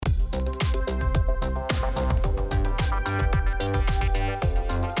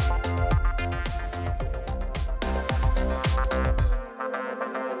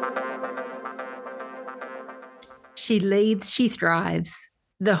She leads, she thrives.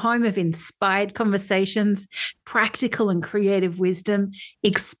 The home of inspired conversations, practical and creative wisdom,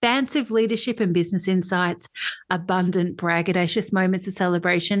 expansive leadership and business insights, abundant braggadocious moments of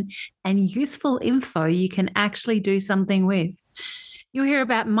celebration, and useful info you can actually do something with. You'll hear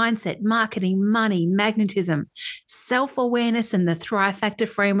about mindset, marketing, money, magnetism, self-awareness and the Thrive Factor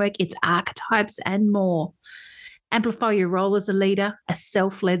framework, its archetypes, and more. Amplify your role as a leader, a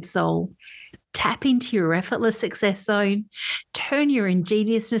self-led soul. Tap into your effortless success zone. Turn your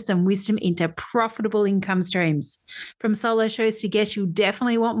ingeniousness and wisdom into profitable income streams. From solo shows to guests you'll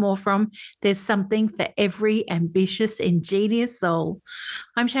definitely want more from, there's something for every ambitious, ingenious soul.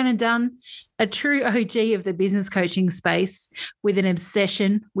 I'm Shannon Dunn, a true OG of the business coaching space with an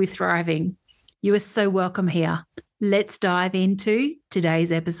obsession with thriving. You are so welcome here. Let's dive into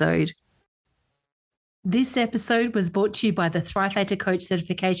today's episode. This episode was brought to you by the Thrive Factor Coach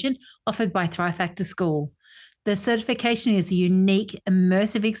certification offered by Thrive Factor School. The certification is a unique,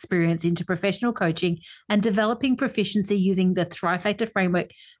 immersive experience into professional coaching and developing proficiency using the Thrive Factor framework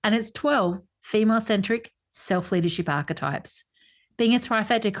and its 12 female-centric self-leadership archetypes. Being a Thrive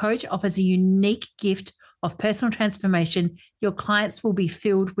Factor coach offers a unique gift of personal transformation your clients will be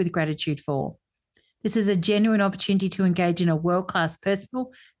filled with gratitude for. This is a genuine opportunity to engage in a world-class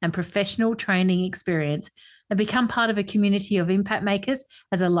personal and professional training experience and become part of a community of impact makers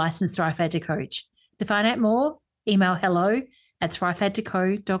as a licensed Thrive Factor coach. To find out more, email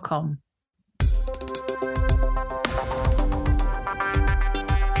hello@thrivefactorco.com.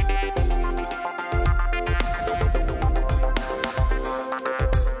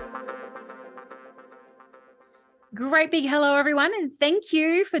 Great big hello, everyone, and thank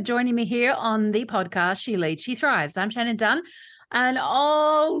you for joining me here on the podcast, She Leads, She Thrives. I'm Shannon Dunn, an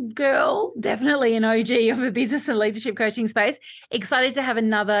old girl, definitely an OG of the business and leadership coaching space. Excited to have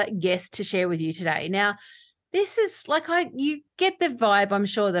another guest to share with you today. Now, this is you get the vibe, I'm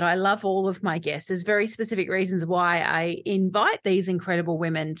sure, that I love all of my guests. There's very specific reasons why I invite these incredible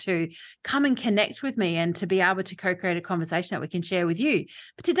women to come and connect with me and to be able to co-create a conversation that we can share with you.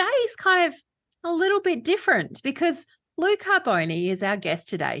 But today is kind of a little bit different because Lou Carbone is our guest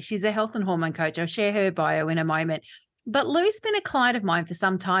today. She's a health and hormone coach. I'll share her bio in a moment. But Lou's been a client of mine for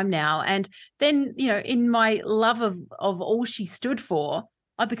some time now. And then, in my love of all she stood for,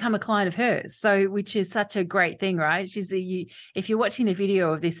 I've become a client of hers. So, which is such a great thing, right? If you're watching the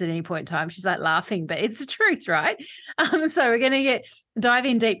video of this at any point in time, she's like laughing, but it's the truth, right? So we're going to dive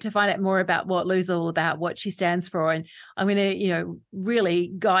in deep to find out more about what Lou's all about, what she stands for. And I'm going to,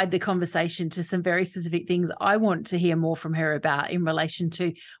 really guide the conversation to some very specific things I want to hear more from her about in relation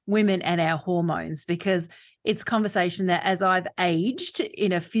to women and our hormones, because it's conversation that as I've aged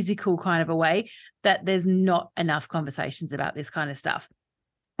in a physical kind of a way, that there's not enough conversations about this kind of stuff.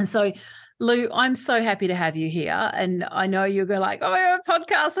 And so, Lou, I'm so happy to have you here. And I know you're going like, oh, I have a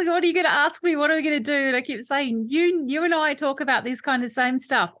podcast. Like, what are you going to ask me? What are we going to do? And I keep saying, you and I talk about this kind of same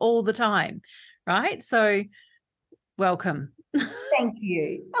stuff all the time, right? So welcome. Thank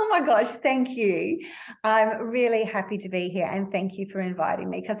you. Oh my gosh, thank you. I'm really happy to be here, and thank you for inviting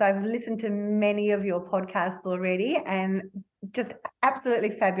me, because I've listened to many of your podcasts already and just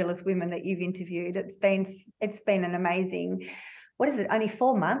absolutely fabulous women that you've interviewed. It's been an amazing, what is it, only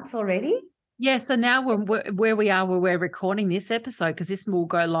 4 months already? Yeah, so now where we are, where we're recording this episode, because this will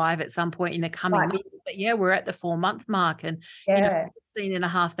go live at some point in the coming weeks. But yeah, we're at the 4-month mark, and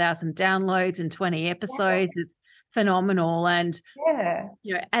 16,500 downloads and 20 episodes. It's phenomenal. And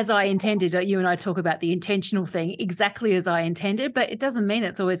as I intended, you and I talk about the intentional thing exactly as I intended, but it doesn't mean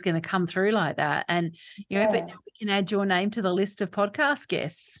it's always going to come through like that. And but now we can add your name to the list of podcast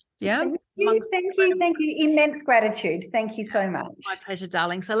guests. Yeah. Thank you. Immense gratitude. Thank you so much. My pleasure,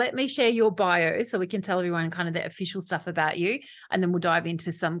 darling. So let me share your bio so we can tell everyone kind of the official stuff about you, and then we'll dive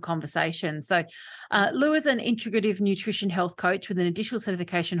into some conversation. So Lou is an integrative nutrition health coach with an additional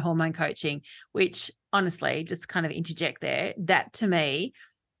certification hormone coaching, which honestly, just kind of interject there, that to me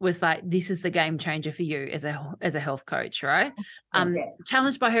was like, this is the game changer for you as a health coach, right?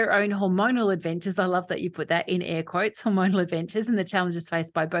 Challenged by her own hormonal adventures. I love that you put that in air quotes, hormonal adventures, and the challenges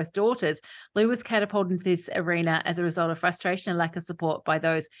faced by both daughters. Lou was catapulted into this arena as a result of frustration and lack of support by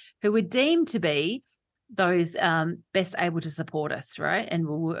those who were deemed to be those best able to support us, right? And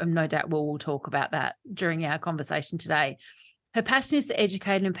no doubt we'll talk about that during our conversation today. Her passion is to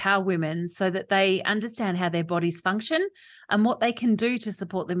educate and empower women so that they understand how their bodies function and what they can do to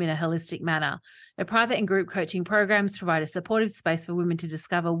support them in a holistic manner. Her private and group coaching programs provide a supportive space for women to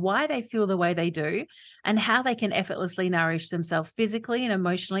discover why they feel the way they do and how they can effortlessly nourish themselves physically and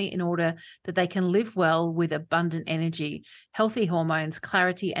emotionally in order that they can live well with abundant energy, healthy hormones,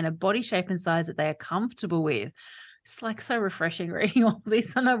 clarity, and a body shape and size that they are comfortable with. It's like so refreshing reading all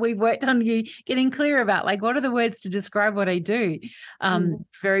this. I know we've worked on you getting clear about like what are the words to describe what I do.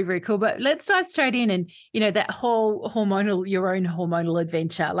 Very, very cool. But let's dive straight in and, that whole your own hormonal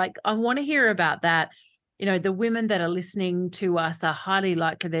adventure. Like I want to hear about that. The women that are listening to us are highly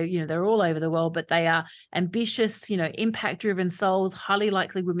likely they're all over the world, but they are ambitious, impact driven souls, highly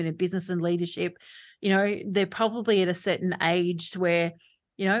likely women in business and leadership. They're probably at a certain age where,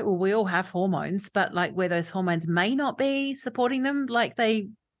 well, we all have hormones, but like where those hormones may not be supporting them like they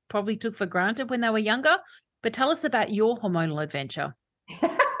probably took for granted when they were younger. But tell us about your hormonal adventure.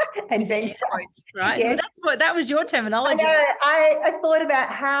 Adventure, right? Yes. Well, that was your terminology. I know. I thought about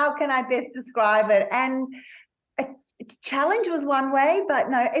how can I best describe it, and a challenge was one way, but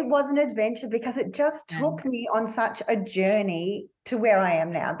no, it was an adventure because it just took me on such a journey to where I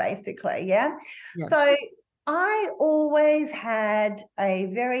am now, basically. Yeah. So I always had a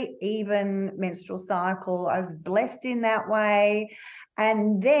very even menstrual cycle. I was blessed in that way.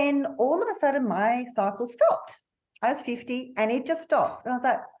 And then all of a sudden my cycle stopped. I was 50 and it just stopped. And I was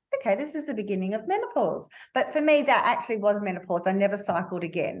like, okay, this is the beginning of menopause. But for me, that actually was menopause. I never cycled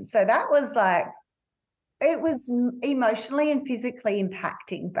again. So that was like, it was emotionally and physically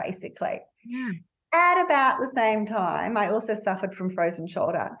impacting, basically. Yeah. At about the same time, I also suffered from frozen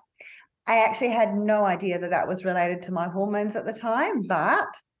shoulder. I actually had no idea that that was related to my hormones at the time, but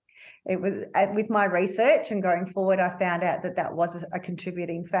it was with my research and going forward, I found out that that was a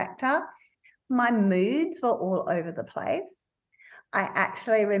contributing factor. My moods were all over the place. I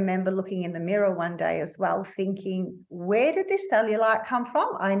actually remember looking in the mirror one day as well, thinking, where did this cellulite come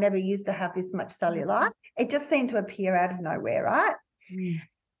from? I never used to have this much cellulite. It just seemed to appear out of nowhere, right?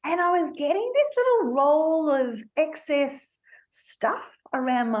 And I was getting this little roll of excess stuff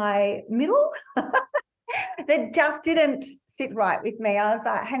around my middle that just didn't sit right with me. I was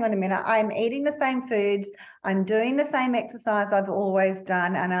like, hang on a minute, I'm eating the same foods, I'm doing the same exercise I've always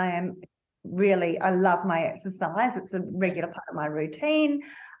done, and I love my exercise. It's a regular part of my routine.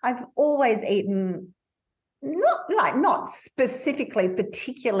 I've always eaten not specifically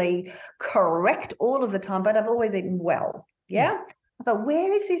particularly correct all of the time, but I've always eaten well. Yeah. So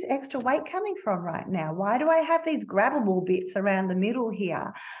where is this extra weight coming from right now? Why do I have these grabbable bits around the middle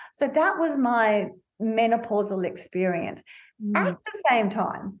here? So that was my menopausal experience. At the same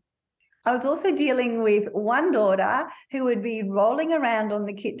time, I was also dealing with one daughter who would be rolling around on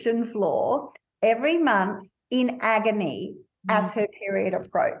the kitchen floor every month in agony as her period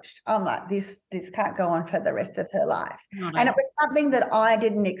approached. I'm like, this can't go on for the rest of her life. And it was something that I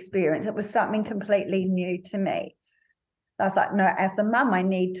didn't experience. It was something completely new to me. I was like, no, as a mum, I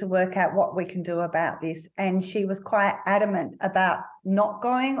need to work out what we can do about this. And she was quite adamant about not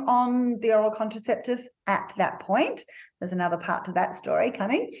going on the oral contraceptive at that point. There's another part to that story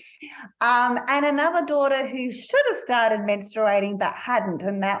coming. And another daughter who should have started menstruating but hadn't.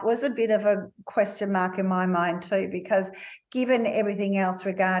 And that was a bit of a question mark in my mind too, because given everything else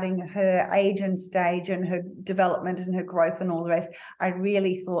regarding her age and stage and her development and her growth and all the rest, I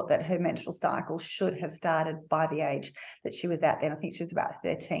really thought that her menstrual cycle should have started by the age that she was at then. I think she was about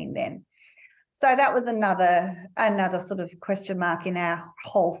 13 then. So that was another sort of question mark in our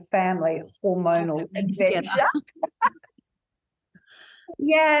whole family hormonal adventure.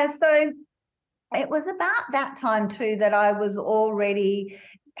 Yeah, so it was about that time too that I was already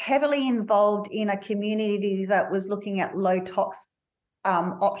heavily involved in a community that was looking at low tox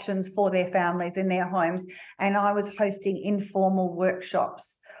options for their families in their homes, and I was hosting informal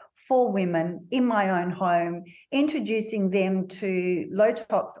workshops for women in my own home, introducing them to low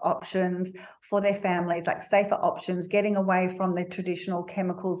tox options for their families, like safer options, getting away from the traditional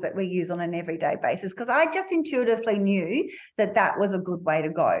chemicals that we use on an everyday basis, because I just intuitively knew that that was a good way to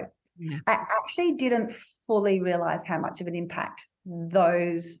go. I actually didn't fully realize how much of an impact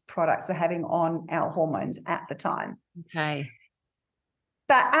those products were having on our hormones at the time. Okay.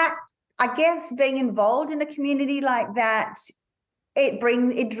 But I guess being involved in a community like that,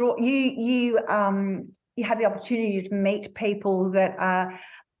 you have the opportunity to meet people that are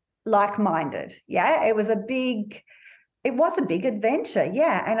like-minded. Yeah, it was a big adventure.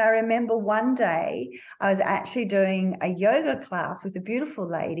 Yeah. And I remember one day I was actually doing a yoga class with a beautiful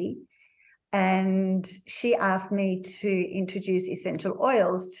lady, and she asked me to introduce essential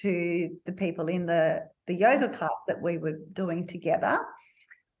oils to the people in the yoga class that we were doing together.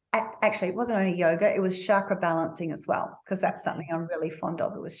 Actually, it wasn't only yoga, it was chakra balancing as well, because that's something I'm really fond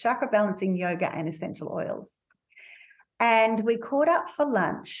of. It was chakra balancing, yoga, and essential oils. And we caught up for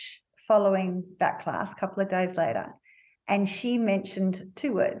lunch following that class a couple of days later. And she mentioned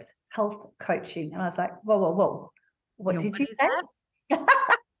two words, health coaching. And I was like, whoa. What did you say?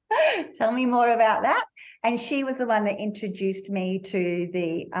 Tell me more about that. And she was the one that introduced me to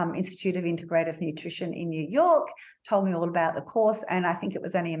the Institute of Integrative Nutrition in New York, told me all about the course, and I think it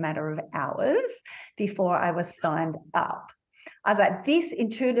was only a matter of hours before I was signed up. I was like, this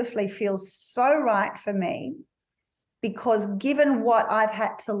intuitively feels so right for me, because given what I've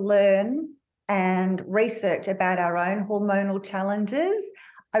had to learn and research about our own hormonal challenges,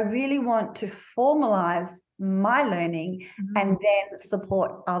 I really want to formalize my learning and then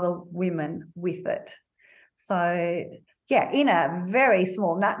support other women with it. So yeah, in a very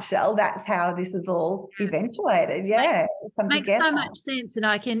small nutshell, that's how this is all eventuated. Yeah, come makes together. so much sense. And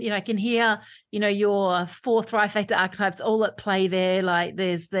I can hear, your 4 Thrive Factor archetypes all at play there. Like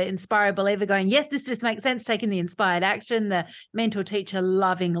there's the inspired believer going, yes, this just makes sense, taking the inspired action, the mentor teacher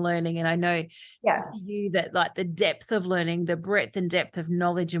loving learning. And I know for you that like the depth of learning, the breadth and depth of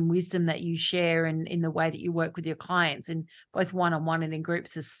knowledge and wisdom that you share in the way that you work with your clients in both one-on-one and in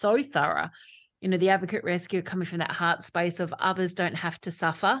groups is so thorough. The advocate rescue coming from that heart space of others don't have to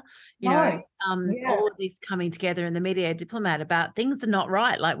suffer, all of this coming together in the media diplomat about things are not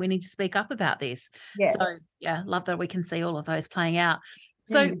right. Like we need to speak up about this. Yes. So yeah, love that we can see all of those playing out.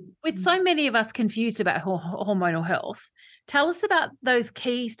 So with so many of us confused about hormonal health, tell us about those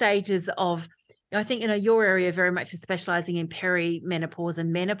key stages of, I think, your area very much is specializing in perimenopause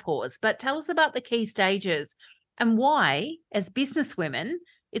and menopause, but tell us about the key stages and why, as business women,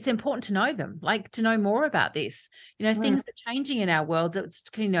 it's important to know them, like to know more about this. Things are changing in our world. It's,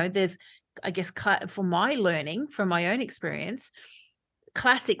 there's, I guess, from my learning, from my own experience,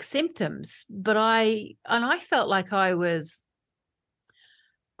 classic symptoms. But I felt like I was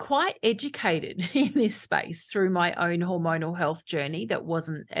quite educated in this space through my own hormonal health journey that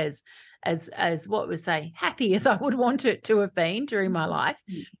wasn't as what we say, happy as I would want it to have been during my life.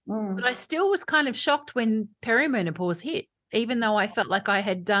 But I still was kind of shocked when perimenopause hit, even though I felt like I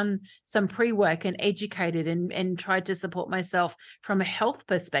had done some pre-work and educated and tried to support myself from a health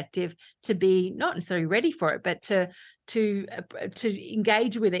perspective to be not necessarily ready for it, but to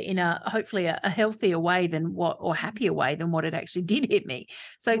engage with it in hopefully a healthier way than or happier way than what it actually did hit me.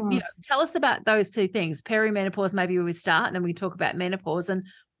 So, tell us about those two things, perimenopause, maybe we start, and then we talk about menopause and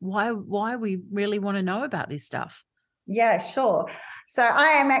why we really want to know about this stuff. Yeah, sure. So I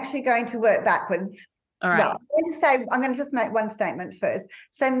am actually going to work backwards. All right. Well, I'm going to just make one statement first.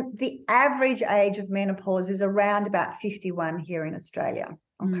 So the average age of menopause is around about 51 here in Australia.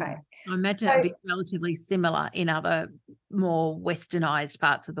 Okay. I imagine it would be relatively similar in other more westernized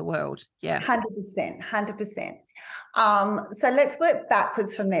parts of the world. Yeah. 100%. So let's work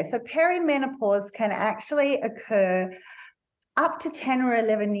backwards from there. So perimenopause can actually occur up to 10 or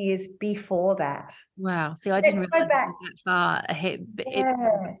 11 years before that. Wow. See, I didn't realize it was that far ahead.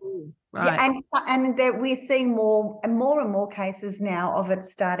 Right. Yeah, and we're seeing more and more cases now of it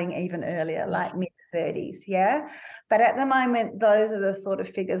starting even earlier, like mid-30s, yeah? But at the moment, those are the sort of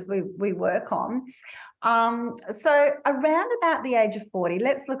figures we work on. So around about the age of 40,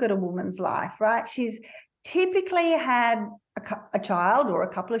 let's look at a woman's life, right? She's typically had a child or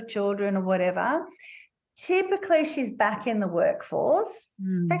a couple of children or whatever. Typically, she's back in the workforce.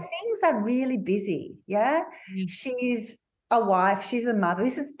 So things are really busy, yeah? She's a wife, she's a mother.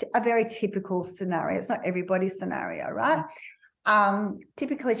 This is a very typical scenario. It's not everybody's scenario, right?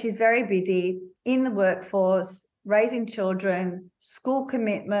 Typically, she's very busy in the workforce, raising children, school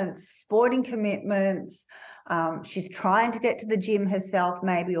commitments, sporting commitments. She's trying to get to the gym herself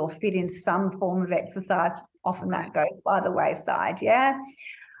maybe, or fit in some form of exercise. Often that goes by the wayside, yeah?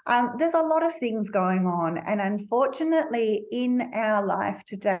 There's a lot of things going on, and unfortunately in our life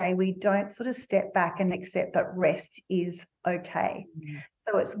today we don't sort of step back and accept that rest is okay.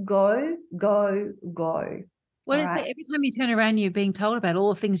 So it's go. Well, it's like every time you turn around, you're being told about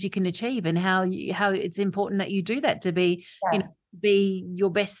all the things you can achieve and how it's important that you do that to be, be your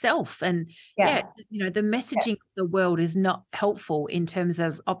best self. And the messaging of the world is not helpful in terms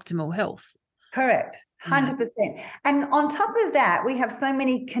of optimal health. Correct. 100%. And on top of that, we have so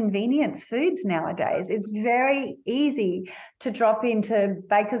many convenience foods nowadays. It's very easy to drop into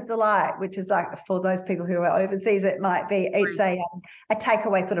Baker's Delight, which is like, for those people who are overseas, it might be, it's a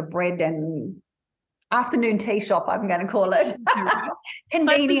takeaway sort of bread and afternoon tea shop, I'm going to call it.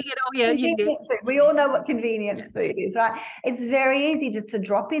 Convenience food. We all know what convenience food is, right? It's very easy just to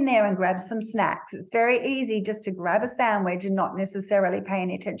drop in there and grab some snacks. It's very easy just to grab a sandwich and not necessarily pay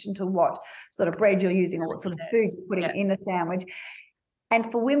any attention to what sort of bread you're using or what sort of food you're putting in a sandwich.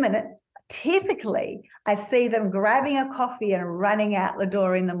 And for women, typically, I see them grabbing a coffee and running out the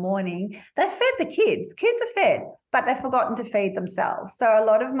door in the morning. They've fed the kids. Kids are fed, but they've forgotten to feed themselves. So a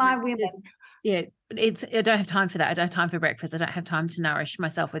lot of my women Yeah, I don't have time for that. I don't have time for breakfast. I don't have time to nourish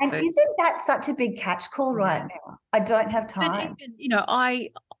myself with And food. isn't that such a big catch call right now? I don't have But time. even,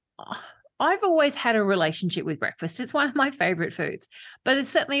 I've always had a relationship with breakfast. It's one of my favorite foods. But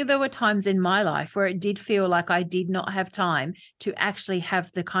certainly there were times in my life where it did feel like I did not have time to actually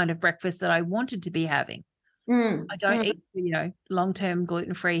have the kind of breakfast that I wanted to be having. I don't eat, long-term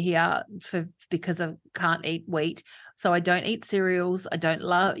gluten-free here because I can't eat wheat. So I don't eat cereals. I don't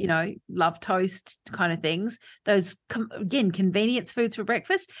love toast kind of things. Those, again, convenience foods for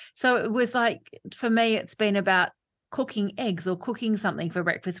breakfast. So it was like, for me, it's been about cooking eggs or cooking something for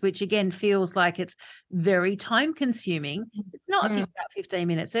breakfast, which again feels like it's very time consuming. It's not if you're about 15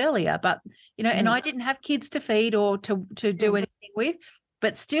 minutes earlier, but and I didn't have kids to feed or to do anything with.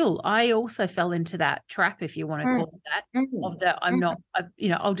 But still, I also fell into that trap, if you want to call it that, of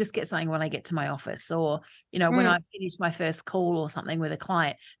the I'll just get something when I get to my office, or, when I finish my first call or something with a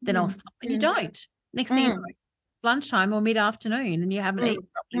client, then I'll stop. And you don't. Next thing you know, it's lunchtime or mid-afternoon and you haven't eaten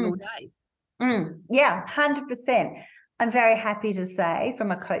properly all day. Yeah, 100%. I'm very happy to say, from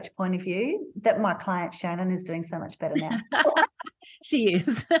a coach point of view, that my client Shannon is doing so much better now. She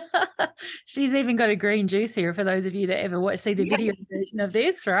is. She's even got a green juice here for those of you that ever see the video version of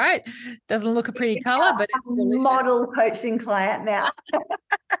this, right? Doesn't look a pretty color, but it's delicious. Model coaching client now.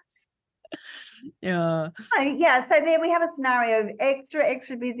 Yeah. So there we have a scenario of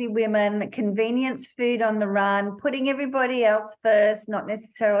extra busy women, convenience food on the run, putting everybody else first, not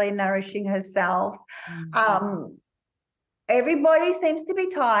necessarily nourishing herself. Everybody seems to be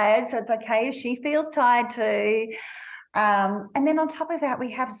tired, so it's okay if she feels tired too. And then on top of that,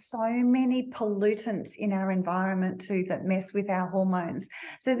 we have so many pollutants in our environment too that mess with our hormones.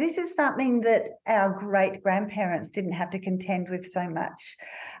 So this is something that our great-grandparents didn't have to contend with so much.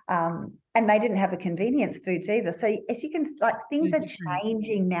 And they didn't have the convenience foods either. So as you can, things are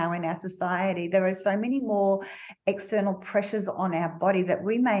changing now in our society. There are so many more external pressures on our body that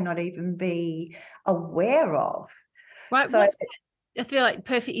we may not even be aware of. Right. So I feel like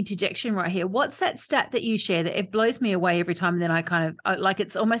perfect interjection right here. What's that stat that you share that it blows me away every time? And then I kind of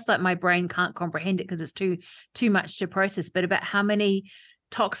it's almost like my brain can't comprehend it because it's too much to process, but about how many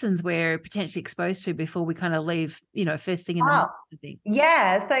toxins we're potentially exposed to before we kind of leave, first thing in the morning.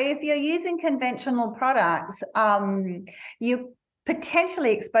 Yeah. So if you're using conventional products, you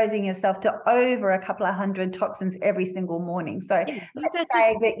potentially exposing yourself to over a couple of hundred toxins every single morning. So let's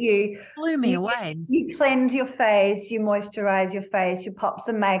say that you blew me away. You cleanse your face, you moisturize your face, you pop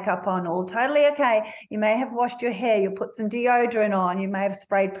some makeup on, all totally okay. You may have washed your hair, you put some deodorant on, you may have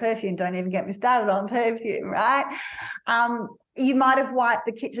sprayed perfume. Don't even get me started on perfume, right? You might have wiped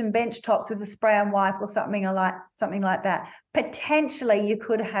the kitchen bench tops with a spray and wipe or something like that. Potentially, you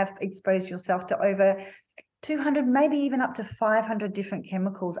could have exposed yourself to over 200, maybe even up to 500 different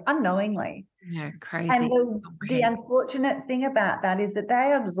chemicals unknowingly. Yeah, crazy. And the unfortunate thing about that is that they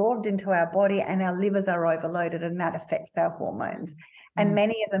are absorbed into our body and our livers are overloaded, and that affects our hormones. And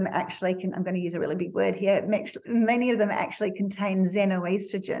many of them actually I'm going to use a really big word here, many of them actually contain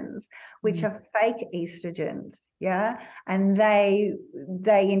xenoestrogens, which are fake estrogens, and they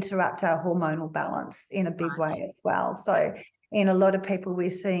interrupt our hormonal balance in a big way as well. So in a lot of people, we're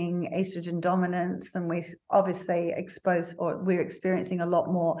seeing estrogen dominance, and we're obviously we're experiencing a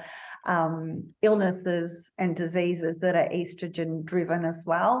lot more illnesses and diseases that are estrogen driven as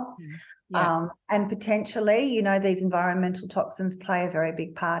well. And potentially, these environmental toxins play a very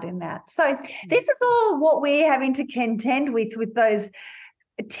big part in that. So this is all what we're having to contend with those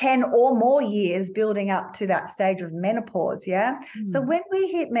 10 or more years building up to that stage of menopause. So when we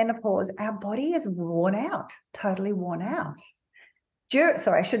hit menopause, our body is worn out, totally worn out.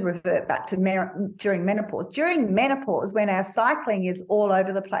 I should revert back to during menopause. During menopause, when our cycling is all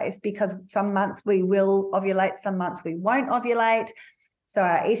over the place, because some months we will ovulate, some months we won't ovulate. So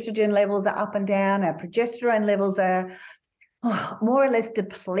our estrogen levels are up and down, our progesterone levels are more or less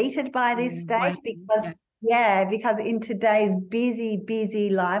depleted by this stage because in today's busy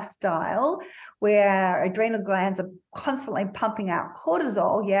lifestyle, where our adrenal glands are constantly pumping out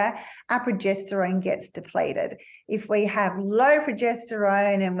cortisol, our progesterone gets depleted. If we have low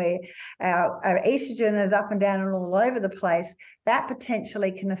progesterone and our estrogen is up and down and all over the place, that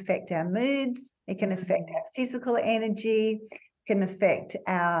potentially can affect our moods. It can affect our physical energy. Can affect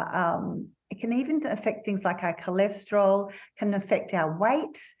it can even affect things like our cholesterol, can affect our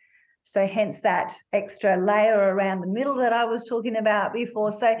weight. So hence that extra layer around the middle that I was talking about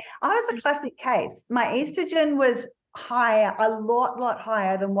before. So I was a classic case. My estrogen was higher, a lot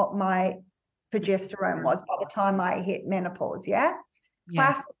higher than what my progesterone was by the time I hit menopause.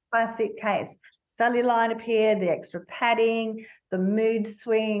 Classic case. Cellulite appeared, the extra padding, the mood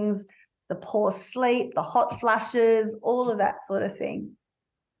swings, the poor sleep, the hot flushes, all of that sort of thing.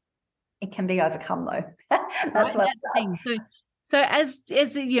 It can be overcome though. That's right? what That's the thing. So as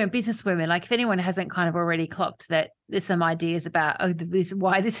business women, like if anyone hasn't kind of already clocked that there's some ideas about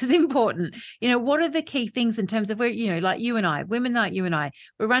why this is important, what are the key things in terms of where, like you and I, women like you and I,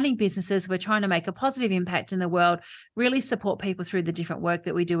 we're running businesses, we're trying to make a positive impact in the world, really support people through the different work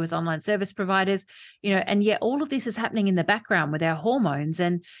that we do as online service providers, and yet all of this is happening in the background with our hormones.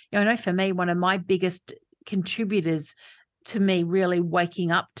 And I know for me, one of my biggest contributors to me really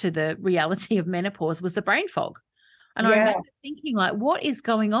waking up to the reality of menopause was the brain fog. And I remember thinking, like, what is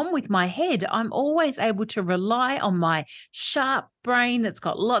going on with my head? I'm always able to rely on my sharp brain that's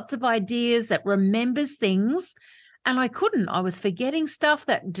got lots of ideas, that remembers things. And I couldn't. I was forgetting stuff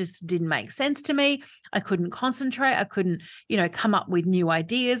that just didn't make sense to me. I couldn't concentrate. I couldn't, come up with new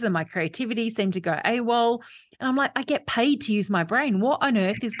ideas, and my creativity seemed to go AWOL. And I'm like, I get paid to use my brain. What on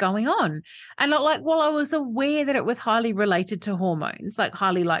earth is going on? And I was aware that it was highly related to hormones, like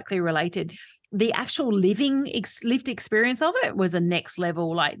highly likely related. The actual lived experience of it was a next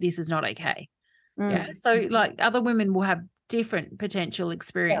level, like, this is not okay. Yeah. So like other women will have different potential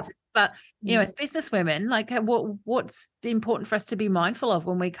experiences, but as business women, like what's important for us to be mindful of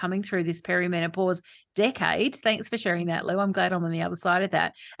when we're coming through this perimenopause decade? Thanks for sharing that, Lou. I'm glad I'm on the other side of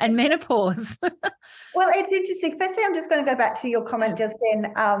that. And menopause. Well, it's interesting. Firstly, I'm just going to go back to your comment just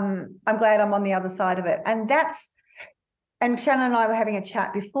then. I'm glad I'm on the other side of it. And Shannon and I were having a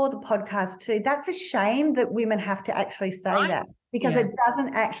chat before the podcast too. That's a shame that women have to actually say that, because it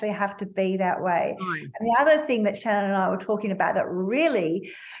doesn't actually have to be that way. And the other thing that Shannon and I were talking about that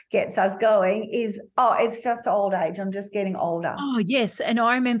really gets us going is, it's just old age. I'm just getting older. Oh, yes. And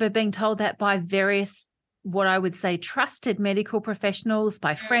I remember being told that by various, what I would say, trusted medical professionals,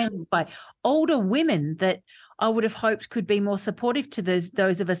 by friends, by older women that I would have hoped could be more supportive to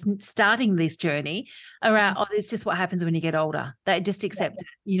those of us starting this journey around, it's just what happens when you get older. They just accept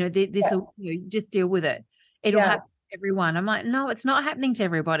it. This will, just deal with it. It'll happen to everyone. I'm like, no, it's not happening to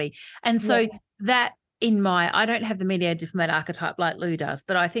everybody. And so that I don't have the mediator diplomat archetype like Lou does,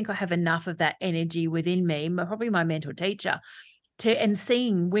 but I think I have enough of that energy within me, probably my mentor teacher, and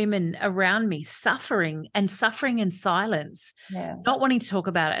seeing women around me suffering in silence, not wanting to talk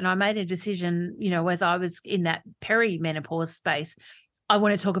about it. And I made a decision, as I was in that perimenopause space, I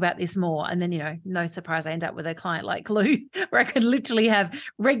want to talk about this more. And then, no surprise, I end up with a client like Lou, where I could literally have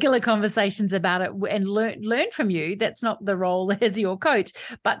regular conversations about it and learn from you. That's not the role as your coach,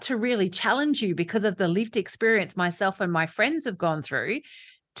 but to really challenge you because of the lived experience myself and my friends have gone through,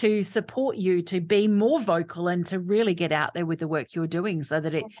 to support you to be more vocal and to really get out there with the work you're doing so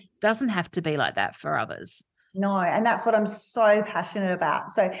that it doesn't have to be like that for others. No, and that's what I'm so passionate about.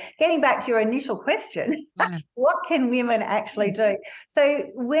 So getting back to your initial question, what can women actually do? So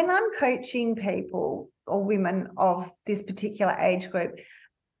when I'm coaching people or women of this particular age group,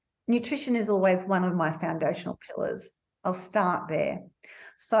 nutrition is always one of my foundational pillars. I'll start there.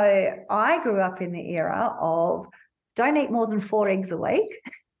 So I grew up in the era of don't eat more than 4 eggs a week.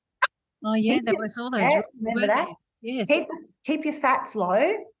 Oh, yeah, there was all those rules. Remember that? Yes. Keep your fats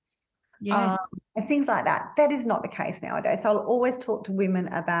low. Yeah. And things like that. That is not the case nowadays. So I'll always talk to women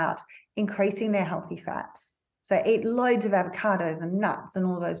about increasing their healthy fats. So eat loads of avocados and nuts and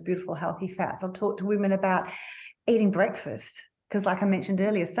all those beautiful healthy fats. I'll talk to women about eating breakfast because, like I mentioned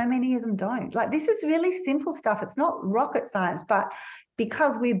earlier, so many of them don't. Like, this is really simple stuff. It's not rocket science, but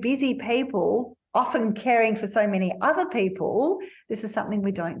because we're busy people, often caring for so many other people, this is something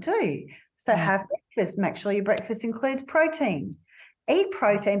we don't do. So have breakfast. Make sure your breakfast includes protein. Eat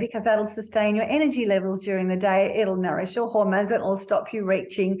protein because that'll sustain your energy levels during the day. It'll nourish your hormones. It'll stop you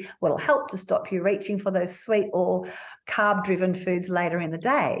reaching, it'll help to stop you reaching for those sweet or carb-driven foods later in the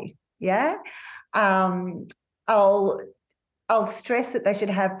day. Yeah. I'll stress that they should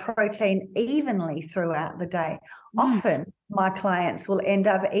have protein evenly throughout the day. Often my clients will end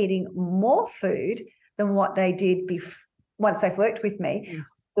up eating more food than what they did once they've worked with me,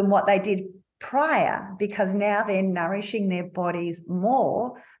 than what they did prior, because now they're nourishing their bodies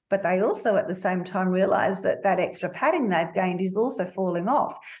more, but they also at the same time realize that that extra padding they've gained is also falling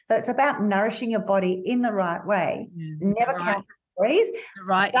off. So it's about nourishing your body in the right way. Never count calories.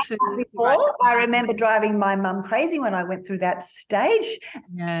 I remember driving my mum crazy when I went through that stage.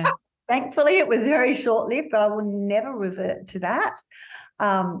 Thankfully, it was very short-lived, but I will never revert to that.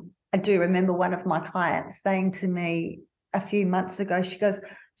 I do remember one of my clients saying to me a few months ago, she goes,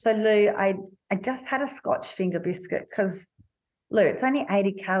 so Lou, I just had a Scotch finger biscuit because, Lou, it's only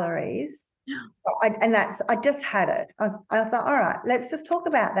 80 calories. I just had it. I was like, all right, let's just talk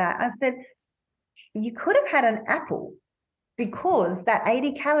about that. I said, you could have had an apple because that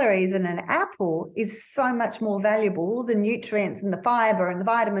 80 calories in an apple is so much more valuable, the nutrients and the fiber and the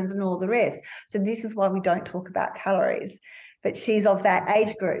vitamins and all the rest. So this is why we don't talk about calories. But she's of that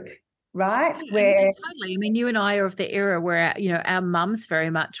age group, right? Yeah, Where totally. I mean, you and I are of the era where, our mums very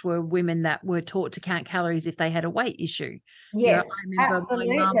much were women that were taught to count calories if they had a weight issue. yes, I remember my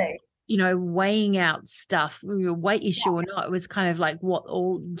mum, absolutely. weighing out stuff, weight issue or not. It was kind of like what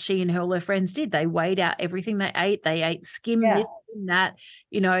all she and all her friends did. They weighed out everything they ate. They ate skim Yeah. this and that,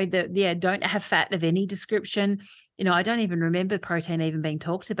 don't have fat of any description. I don't even remember protein even being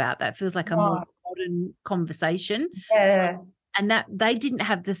talked about. That feels like a more modern conversation. Yeah. And that they didn't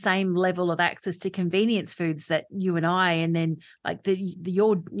have the same level of access to convenience foods that you and I, and then like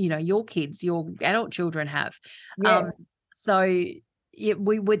your kids, your adult children have. Yes. So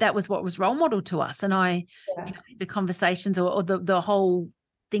we that was what was role model to us. And the conversations or the whole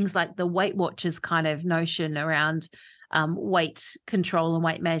things like the Weight Watchers kind of notion around weight control and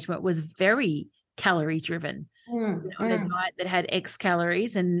weight management was very calorie driven. On a diet that had X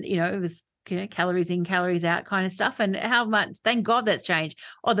calories and, it was, calories in, calories out kind of stuff. And how much, thank God that's changed.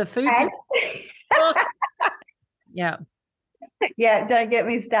 Or the food. Yeah. Yeah, don't get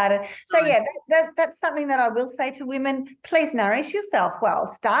me started. So yeah, that's something that I will say to women. Please nourish yourself well.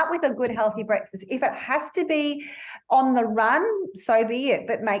 Start with a good, healthy breakfast. If it has to be on the run, so be it,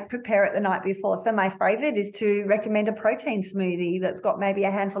 but prepare it the night before. So my favorite is to recommend a protein smoothie that's got maybe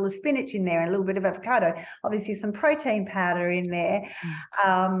a handful of spinach in there and a little bit of avocado, obviously some protein powder in there,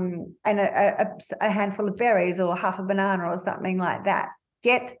 and a handful of berries or half a banana or something like that.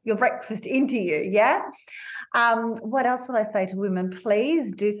 Get your breakfast into you, yeah? What else will I say to women?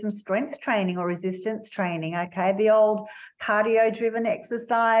 Please do some strength training or resistance training, okay? The old cardio-driven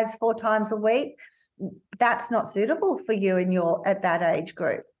exercise 4 times a week, that's not suitable for you in that age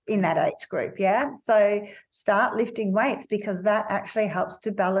group, yeah? So start lifting weights because that actually helps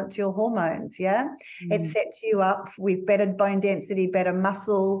to balance your hormones, yeah? It sets you up with better bone density, better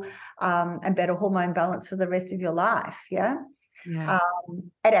muscle, and better hormone balance for the rest of your life, yeah? Yeah.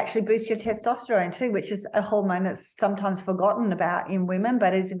 It actually boosts your testosterone too, which is a hormone that's sometimes forgotten about in women,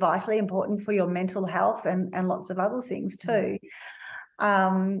 but is vitally important for your mental health and lots of other things too.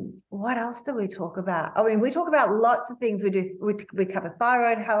 What else do we talk about? I mean, we talk about lots of things. We cover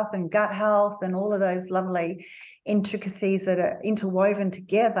thyroid health and gut health and all of those lovely intricacies that are interwoven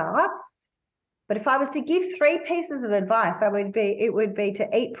together. But if I was to give 3 pieces of advice, it would be to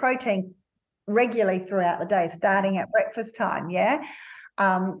eat protein regularly throughout the day, starting at breakfast time, yeah,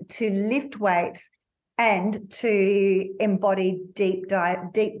 to lift weights and to embody deep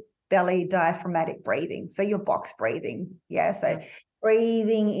belly diaphragmatic breathing. So your box breathing, yeah. So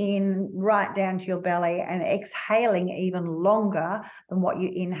breathing in right down to your belly and exhaling even longer than what you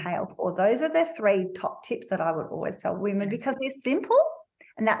inhale for. Those are the 3 top tips that I would always tell women because they're simple.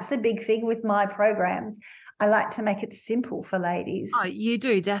 And that's the big thing with my programs. I like to make it simple for ladies. Oh, you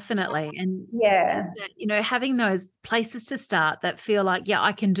do, definitely. And having those places to start that feel like, yeah,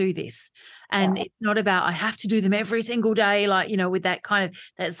 I can do this. And it's not about I have to do them every single day, like, with that kind of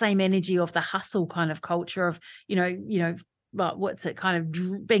that same energy of the hustle kind of culture of, but what's it kind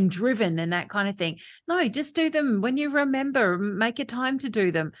of being driven and that kind of thing. No, just do them when you remember, make a time to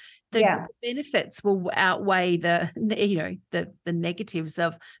do them. The benefits will outweigh the negatives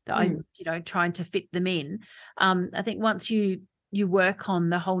of trying to fit them in. I think once you work on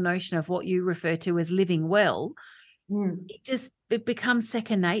the whole notion of what you refer to as living well, it becomes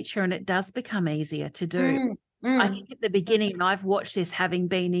second nature and it does become easier to do. I think at the beginning, and I've watched this having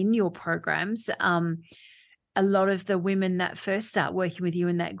been in your programs, a lot of the women that first start working with you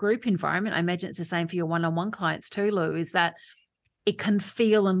in that group environment, I imagine it's the same for your one-on-one clients too, Lou, is that it can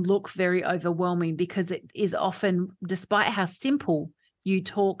feel and look very overwhelming because it is often, despite how simple you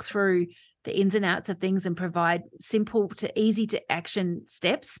talk through the ins and outs of things and provide simple to easy to action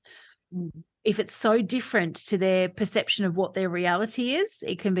steps, if it's so different to their perception of what their reality is,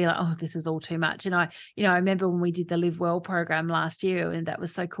 it can be like, oh, this is all too much. And I remember when we did the Live Well program last year, and that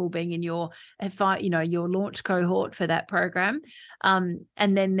was so cool being in your launch cohort for that program. And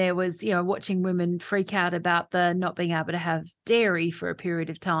then there was, watching women freak out about the not being able to have dairy for a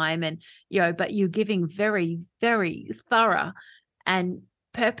period of time. And, but you're giving very, very thorough and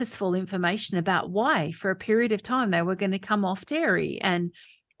purposeful information about why for a period of time they were going to come off dairy and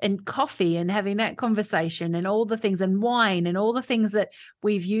coffee and having that conversation and all the things and wine and all the things that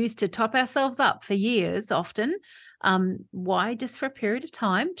we've used to top ourselves up for years often. Why just for a period of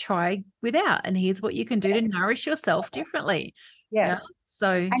time, try without. And here's what you can do to nourish yourself differently. Yeah.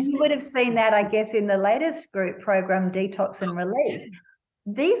 So you would have seen that, I guess, in the latest group program, Detox and Relief.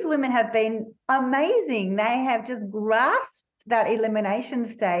 These women have been amazing. They have just grasped that elimination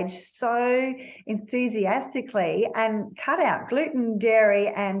stage so enthusiastically and cut out gluten, dairy,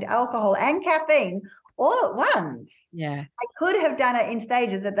 and alcohol and caffeine all at once. Yeah. I could have done it in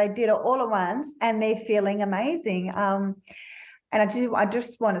stages, that they did it all at once, and they're feeling amazing. And I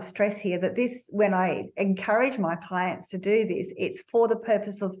just want to stress here that this, when I encourage my clients to do this, it's for the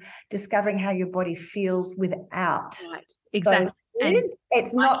purpose of discovering how your body feels without exactly. those foods.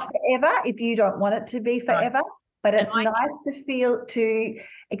 It's not forever if you don't want it to be forever, but it's nice to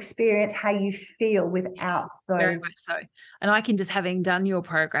experience how you feel without those. Very much so. And I can just, having done your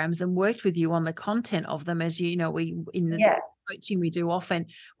programs and worked with you on the content of them, as you know, coaching we do often,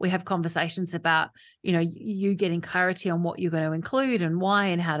 we have conversations about, you know, you getting clarity on what you're going to include and why,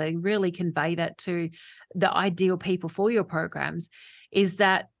 and how to really convey that to the ideal people for your programs, is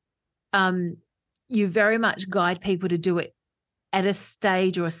that you very much guide people to do it at a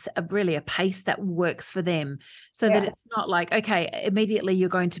stage or really a pace that works for them, so that it's not like, okay, immediately you're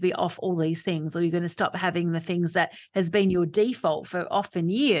going to be off all these things, or you're going to stop having the things that has been your default for often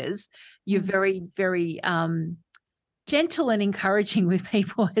years. You're very, very gentle and encouraging with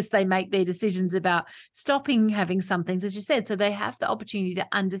people as they make their decisions about stopping having some things, as you said, so they have the opportunity to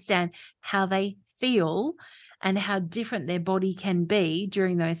understand how they feel and how different their body can be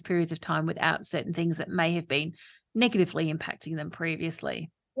during those periods of time without certain things that may have been negatively impacting them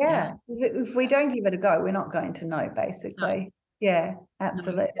previously. Yeah. If we don't give it a go, we're not going to know, basically. No. Yeah,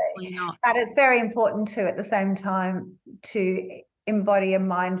 absolutely. No, not. But it's very important too, at the same time, to embody a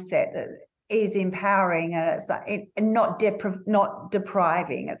mindset that is empowering, and it's like not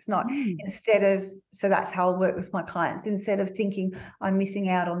depriving. It's not instead of, so that's how I work with my clients. Instead of thinking I'm missing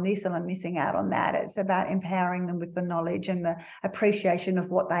out on this and I'm missing out on that, it's about empowering them with the knowledge and the appreciation of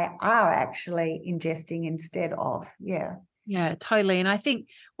what they are actually ingesting instead of. Yeah, totally. And I think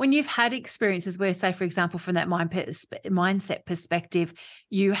when you've had experiences where, say, for example, from that mindset perspective,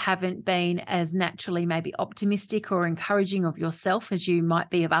 you haven't been as naturally maybe optimistic or encouraging of yourself as you might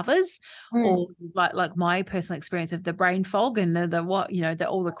be of others, or like my personal experience of the brain fog and the what, you know,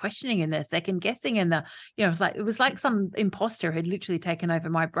 all the questioning and the second guessing and the, you know, it was like some imposter had literally taken over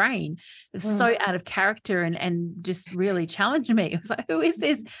my brain. It was so out of character and just really challenged me. It was like, who is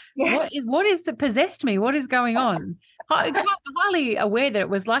this? Yeah. What is possessed me? What is going on? Highly aware that it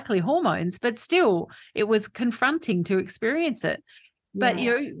was likely hormones, but still it was confronting to experience it. But,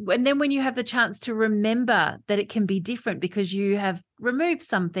 you know, and then when you have the chance to remember that it can be different because you have removed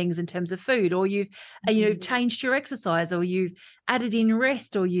some things in terms of food, or you've, you know, changed your exercise, or you've added in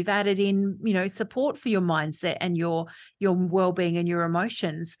rest, or you've added in, you know, support for your mindset and your well-being and your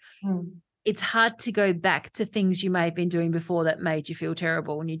emotions. It's hard to go back to things you may have been doing before that made you feel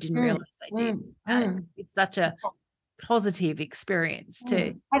terrible and you didn't realize they did. It's such a positive experience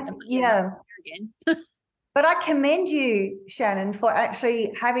to again. But I commend you, Shannon, for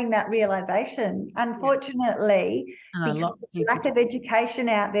actually having that realization. Unfortunately, because of the lack of education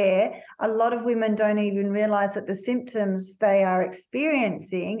out there, a lot of women don't even realize that the symptoms they are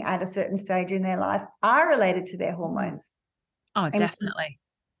experiencing at a certain stage in their life are related to their hormones. Oh, definitely.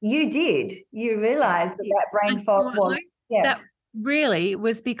 You did. You realized that brain fog was that really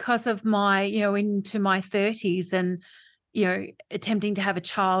was because of my, you know, into my 30s and, you know, attempting to have a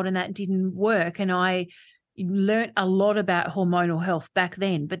child, and that didn't work. And I learned a lot about hormonal health back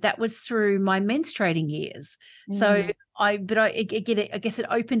then, but that was through my menstruating years. So I guess it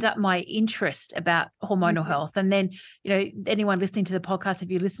opened up my interest about hormonal health. And then, you know, anyone listening to the podcast, if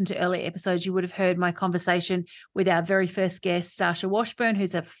you listened to earlier episodes, you would have heard my conversation with our very first guest, Stasha Washburn,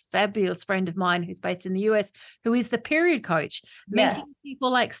 who's a fabulous friend of mine who's based in the US, who is the period coach. Meeting people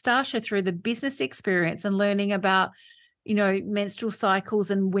like Stasha through the business experience and learning about, you know, menstrual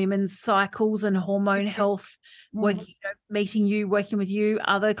cycles and women's cycles and hormone health, working with you,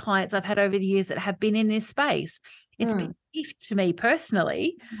 other clients I've had over the years that have been in this space. It's been a gift to me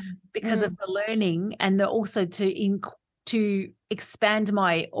personally because of the learning and also to expand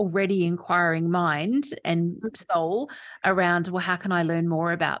my already inquiring mind and soul around, well, how can I learn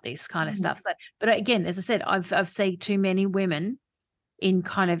more about this kind of stuff? So, but again, as I said, I've seen too many women in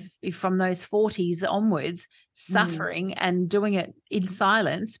kind of from those 40s onwards suffering and doing it in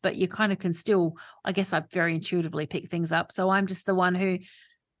silence, but you kind of can still, I guess I very intuitively pick things up. So I'm just the one who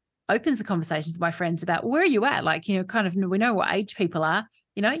opens the conversations with my friends about, where are you at? Like, you know, kind of, we know what age people are,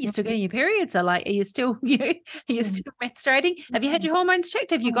 you know, you're still getting your periods. So like, are you still, you know, are you still menstruating? Have you had your hormones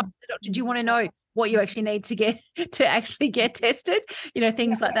checked? Have you got the doctor? Do you want to know what you actually need to actually get tested? You know,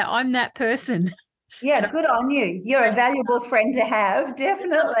 things like that. I'm that person. Yeah, good on you. You're a valuable friend to have,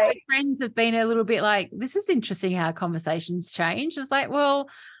 definitely. My friends have been a little bit like, this is interesting how conversations change. It's like, well,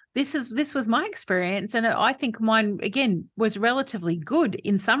 this was my experience. And I think mine, again, was relatively good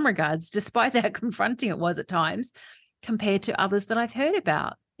in some regards, despite how confronting it was at times compared to others that I've heard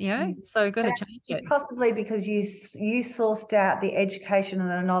about, so got to change it. Possibly because you sourced out the education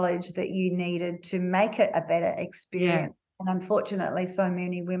and the knowledge that you needed to make it a better experience. And unfortunately, so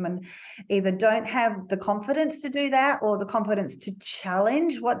many women either don't have the confidence to do that or the confidence to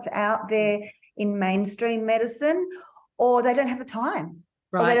challenge what's out there in mainstream medicine, or they don't have the time.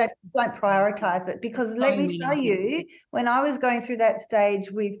 Right. Or they don't prioritize it. Because let me tell you, when I was going through that stage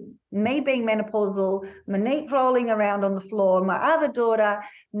with me being menopausal, Monique rolling around on the floor, my other daughter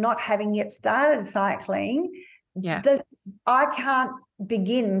not having yet started cycling, I can't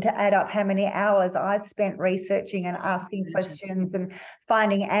begin to add up how many hours I spent researching and asking questions and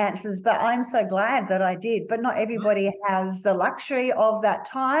finding answers. But I'm so glad that I did. But not everybody has the luxury of that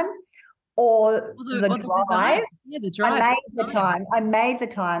time or the drive. The drive. I made the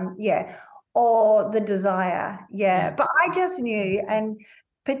time, or the desire, But I just knew, and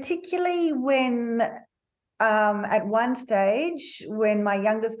particularly when at one stage when my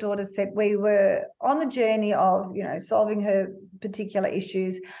youngest daughter said we were on the journey of, solving her particular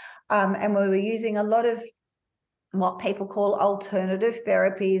issues, and we were using a lot of what people call alternative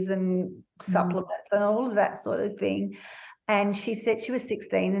therapies and supplements and all of that sort of thing. And she said, she was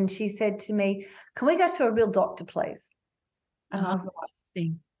 16, and she said to me, "Can we go to a real doctor, please?" And I was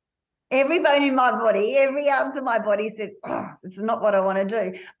like, every bone in my body, every ounce of my body said, "Oh, this is not what I want to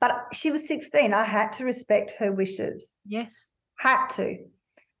do." But she was 16. I had to respect her wishes. Yes. Had to.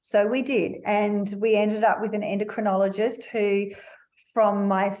 So we did. And we ended up with an endocrinologist who, from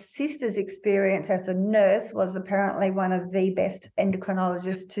my sister's experience as a nurse, was apparently one of the best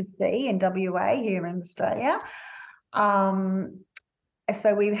endocrinologists to see in WA here in Australia.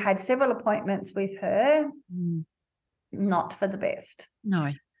 So we had several appointments with her, not for the best.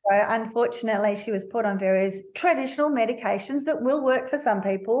 No. So unfortunately, she was put on various traditional medications that will work for some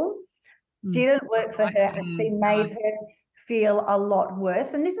people, didn't work for her, actually made her feel a lot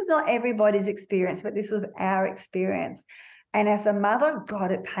worse. And this is not everybody's experience, but this was our experience. And as a mother,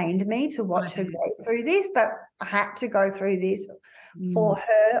 God, it pained me to watch her go through this, but I had to go through this for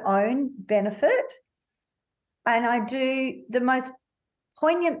her own benefit. And the most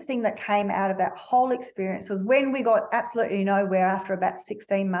poignant thing that came out of that whole experience was when we got absolutely nowhere after about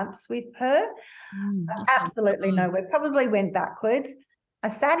 16 months with her. Absolutely nowhere, probably went backwards. I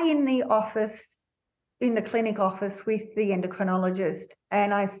sat in the office, in the clinic office with the endocrinologist,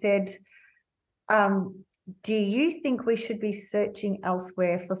 and I said, "Do you think we should be searching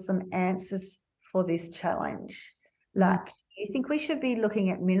elsewhere for some answers for this challenge? Like, do you think we should be looking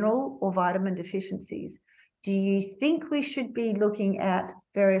at mineral or vitamin deficiencies? Do you think we should be looking at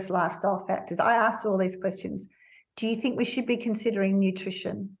various lifestyle factors?" I asked all these questions. Do you think we should be considering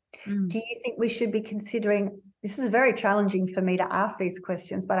nutrition? Do you think we should be considering, this is very challenging for me to ask these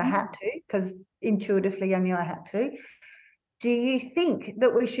questions, but I had to, because intuitively I knew I had to. Do you think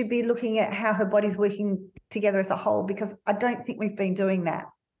that we should be looking at how her body's working together as a whole? Because I don't think we've been doing that.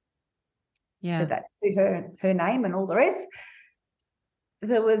 Yeah. So that her name and all the rest.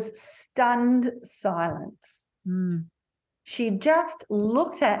 There was stunned silence. She just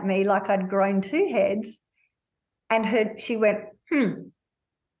looked at me like I'd grown two heads, and she went,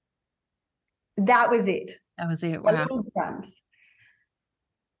 That was it. That was it. Wow.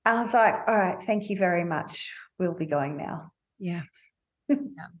 I was like, all right, thank you very much. We'll be going now. Yeah.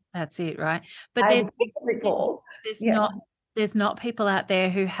 That's it, right? But there's not people out there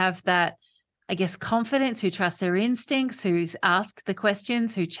who have that, I guess, confidence, who trust their instincts, who ask the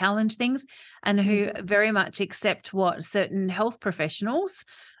questions, who challenge things, and who very much accept what certain health professionals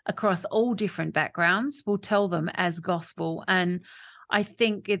across all different backgrounds will tell them as gospel. And I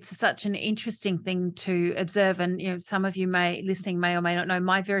think it's such an interesting thing to observe. And, some of you listening may or may not know,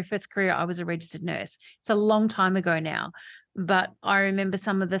 my very first career, I was a registered nurse. It's a long time ago now, but I remember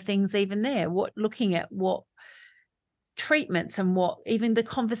some of the things even there, looking at what treatments and what even the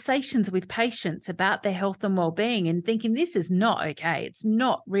conversations with patients about their health and well-being, and thinking this is not okay. It's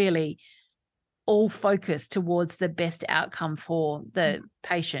not really all focused towards the best outcome for the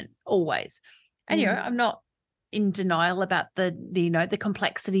patient always. And, I'm not in denial about the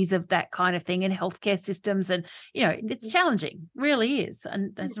complexities of that kind of thing in healthcare systems. And, it's challenging, really is.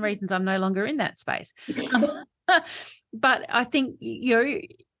 And there's reasons I'm no longer in that space. But I think,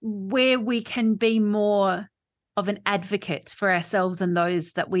 where we can be more of an advocate for ourselves and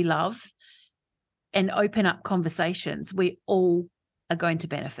those that we love and open up conversations, we all are going to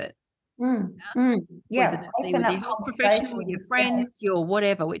benefit. Yeah. Whether that be with your health professional, with your friends, your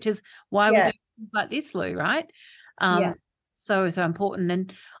whatever, which is why we do things like this, Lou, right? so important.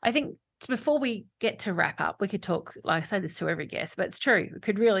 And I think before we get to wrap up, we could talk, like I say this to every guest, but it's true. We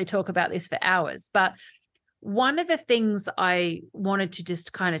could really talk about this for hours. But one of the things I wanted to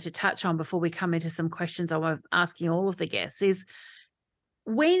just kind of to touch on before we come into some questions I want asking all of the guests is,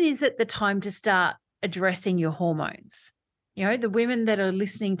 when is it the time to start addressing your hormones? You know, the women that are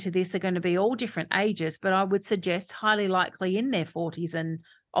listening to this are going to be all different ages, but I would suggest highly likely in their 40s and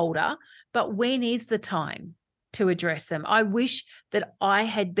older. But when is the time to address them? I wish that I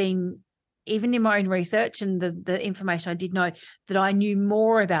had been, even in my own research and the information I did know, that I knew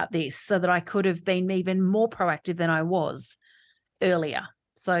more about this so that I could have been even more proactive than I was earlier.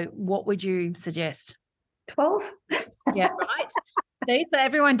 So what would you suggest? 12. Yeah, right. See, so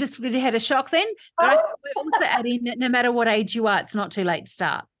everyone just really had a shock then. But I think we also add in that no matter what age you are, it's not too late to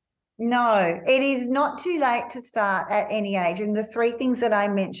start. No, it is not too late to start at any age. And the three things that I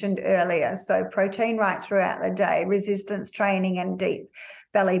mentioned earlier, so protein right throughout the day, resistance training, and deep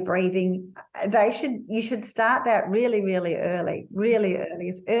belly breathing, you should start that really, really early,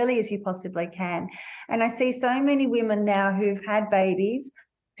 as early as you possibly can. And I see so many women now who've had babies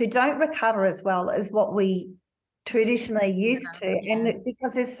who don't recover as well as what we traditionally used to. Yeah. And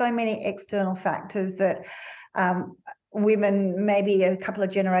because there's so many external factors that women maybe a couple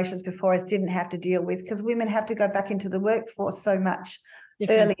of generations before us didn't have to deal with, because women have to go back into the workforce so much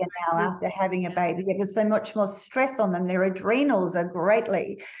earlier now after having a baby. There's so much more stress on them. Their adrenals are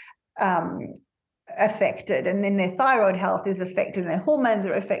greatly affected, and then their thyroid health is affected, and their hormones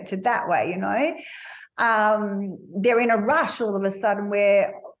are affected that way, you know. They're in a rush all of a sudden,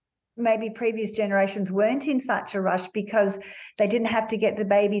 where maybe previous generations weren't in such a rush because they didn't have to get the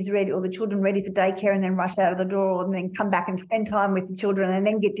babies ready or the children ready for daycare and then rush out of the door and then come back and spend time with the children and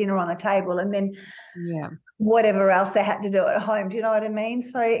then get dinner on the table and then whatever else they had to do at home. Do you know what I mean?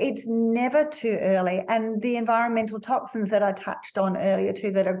 So it's never too early. And the environmental toxins that I touched on earlier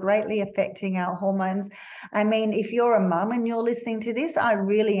too, that are greatly affecting our hormones. I mean, if you're a mum and you're listening to this, I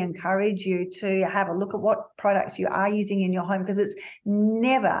really encourage you to have a look at what products you are using in your home, because it's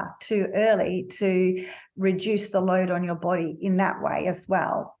never too early to reduce the load on your body in that way as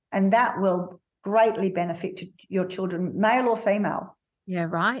well. And that will greatly benefit your children, male or female. Yeah,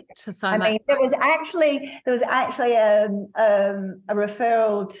 right. So I mean, there was actually a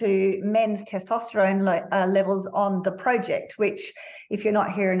referral to men's testosterone levels on the project, which, if you're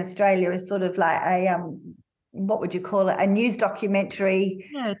not here in Australia, is sort of like a what would you call it? A news documentary.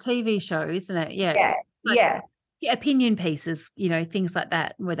 Yeah, TV show, isn't it? Yeah, like, opinion pieces, you know, things like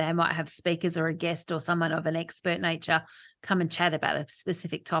that, where they might have speakers or a guest or someone of an expert nature come and chat about a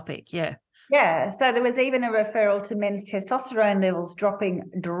specific topic. Yeah. Yeah, so there was even a referral to men's testosterone levels dropping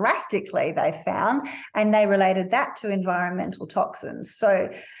drastically, they found, and they related that to environmental toxins. So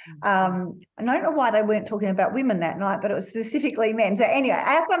I don't know why they weren't talking about women that night, but it was specifically men. So anyway,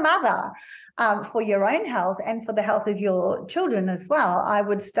 as a mother, for your own health and for the health of your children as well, I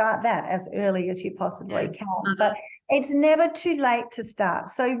would start that as early as you possibly can. But it's never too late to start.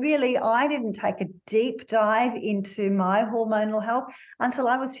 So really, I didn't take a deep dive into my hormonal health until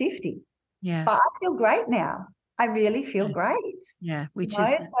I was 50. Yeah. But I feel great now. I really feel great. Yeah, which is...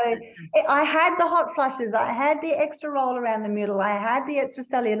 So I had the hot flushes. I had the extra roll around the middle. I had the extra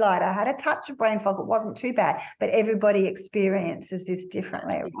cellulite. I had a touch of brain fog. It wasn't too bad. But everybody experiences this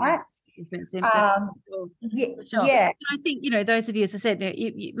differently, right? Different symptoms. Yeah. I think, you know, those of you, as I said,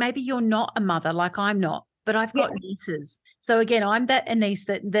 maybe you're not a mother like I'm not, but I've got nieces. So again, I'm that niece,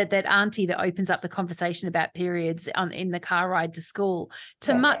 that auntie that opens up the conversation about periods in the car ride to school,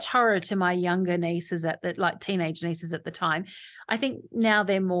 to much horror to my younger nieces like teenage nieces at the time. I think now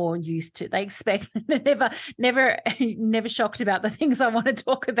they're more used to, they expect, they're never shocked about the things I want to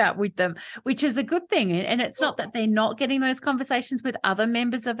talk about with them, which is a good thing. And it's not that they're not getting those conversations with other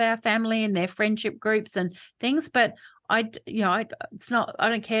members of our family and their friendship groups and things, but I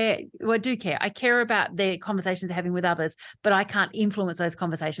don't care. Well, I do care. I care about the conversations they're having with others, but I can't influence those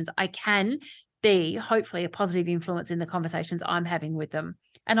conversations. I can be hopefully a positive influence in the conversations I'm having with them.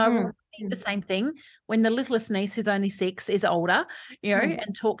 And I will think the same thing when the littlest niece, who's only 6, is older, you know,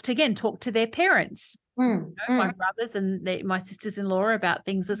 and talk to their parents, you know, my brothers and my sisters-in-law about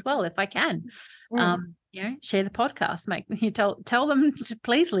things as well, if I can. You know, share the podcast, tell them to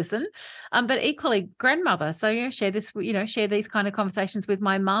please listen. But equally, grandmother. So share these kind of conversations with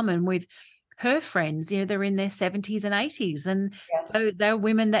my mum and with her friends. You know, they're in their 70s and 80s, and they're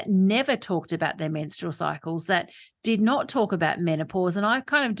women that never talked about their menstrual cycles, that did not talk about menopause. And I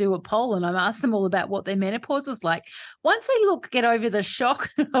kind of do a poll and I ask them all about what their menopause was like. Once they get over the shock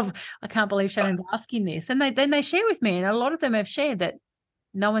of, I can't believe Shannon's asking this, and then they share with me, and a lot of them have shared that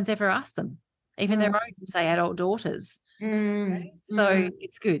no one's ever asked them. Even their own, say, adult daughters. So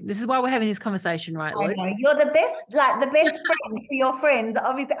it's good. This is why we're having this conversation, right, Lou? I know. You're the best, like the best friend for your friends,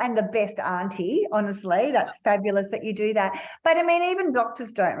 obviously, and the best auntie, honestly. That's fabulous that you do that. But I mean, even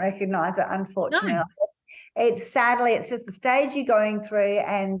doctors don't recognize it, unfortunately. No. It's sadly, it's just a stage you're going through.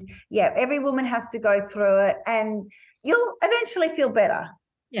 And yeah, every woman has to go through it, and you'll eventually feel better.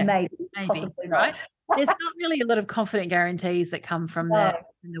 Yeah, maybe possibly right? not. There's not really a lot of confident guarantees that come from No.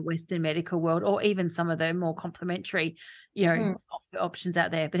 the Western medical world, or even some of the more complementary, options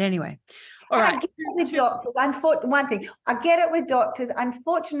out there. But anyway, all right. I get it with doctors. One thing, I get it with doctors.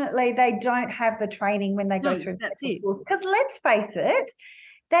 Unfortunately, they don't have the training when they go through medical school. Because let's face it,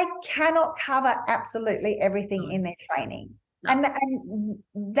 they cannot cover absolutely everything in their training. No.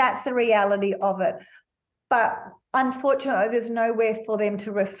 And that's the reality of it. But unfortunately, there's nowhere for them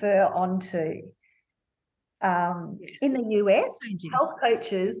to refer on to. In the US, health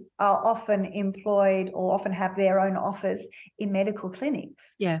coaches are often employed or often have their own office in medical clinics.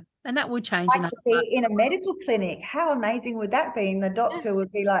 Yeah, and that would change. In a medical clinic, how amazing would that be? And the doctor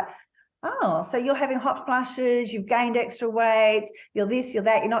would be like, oh, so you're having hot flushes, you've gained extra weight, you're this, you're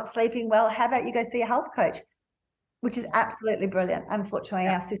that, you're not sleeping well. How about you go see a health coach? Which is absolutely brilliant. Unfortunately,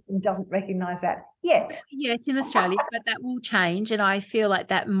 our system doesn't recognise that yet. Yeah, it's in Australia, but that will change. And I feel like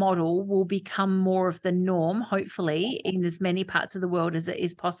that model will become more of the norm, hopefully, in as many parts of the world as it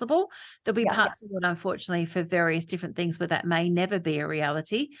is possible. There'll be parts of the world, unfortunately, for various different things where that may never be a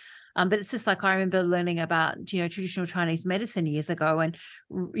reality. But it's just like I remember learning about, traditional Chinese medicine years ago and,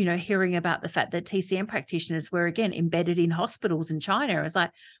 hearing about the fact that TCM practitioners were, again, embedded in hospitals in China. I was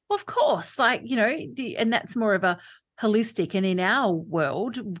like, well, of course, and that's more of a holistic and in our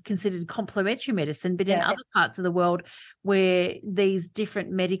world considered complementary medicine, but in other parts of the world where these different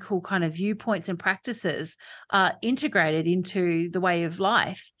medical kind of viewpoints and practices are integrated into the way of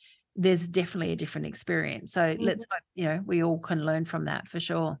life, there's definitely a different experience. So let's hope, we all can learn from that for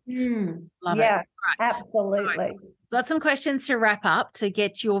sure. Love it. Right. Absolutely. So, got some questions to wrap up to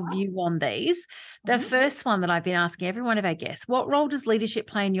get your view on these. The first one that I've been asking every one of our guests, what role does leadership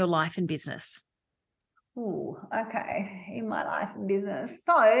play in your life and business? Oh, okay. In my life and business.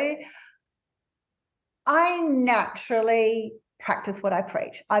 So I naturally practice what I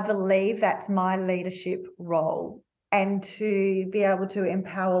preach. I believe that's my leadership role, and to be able to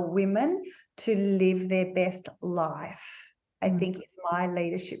empower women to live their best life, I think is my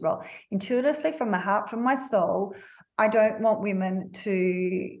leadership role. Intuitively, from my heart, from my soul, I don't want women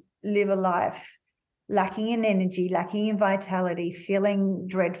to live a life lacking in energy, lacking in vitality, feeling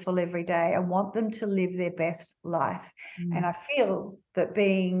dreadful every day. I want them to live their best life. And I feel that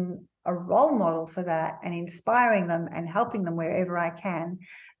being a role model for that and inspiring them and helping them wherever I can,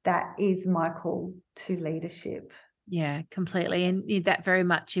 that is my call to leadership. Yeah, completely. And that very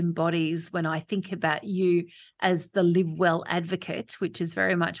much embodies when I think about you as the live well advocate, which is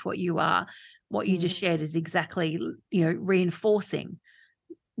very much what you are. What you just shared is exactly, reinforcing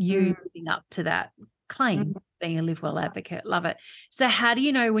you living up to that claim, being a live well advocate. Love it. So how do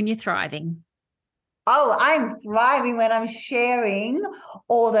you know when you're thriving? Oh, I'm thriving when I'm sharing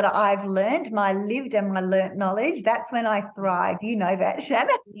all that I've learned, my lived and my learnt knowledge. That's when I thrive. You know that,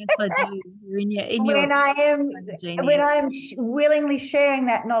 Shannon. Yes, I do. You're when I am willingly sharing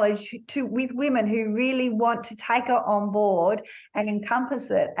that knowledge with women who really want to take it on board and encompass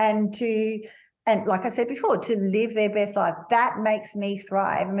it, and like I said before, to live their best life. That makes me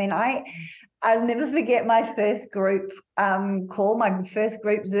thrive. I mean, I'll never forget my first group call, my first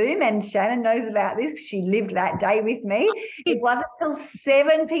group Zoom, and Shannon knows about this. She lived that day with me. It wasn't until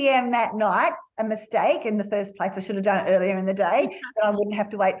 7 p.m. that night, a mistake in the first place. I should have done it earlier in the day, then I wouldn't have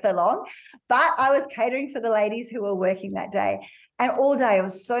to wait so long. But I was catering for the ladies who were working that day. And all day I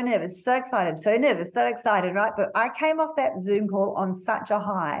was so nervous, so excited, so nervous, so excited, right? But I came off that Zoom call on such a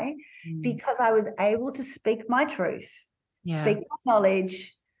high because I was able to speak my truth, speak my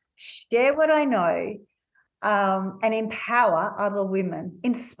knowledge, share what I know, and empower other women,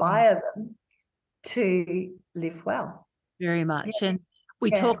 inspire them to live well. Very much. Yeah. And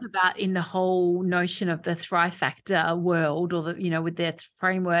we talk about in the whole notion of the Thrive Factor world, or with their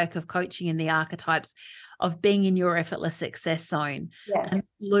framework of coaching and the archetypes of being in your effortless success zone. Yeah. And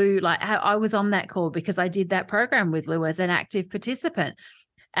Lou, I was on that call because I did that program with Lou as an active participant.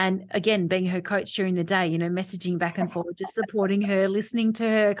 And again, being her coach during the day, messaging back and forth, just supporting her, listening to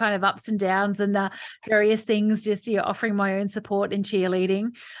her kind of ups and downs and the various things, just offering my own support and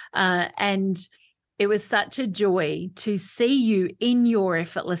cheerleading. And it was such a joy to see you in your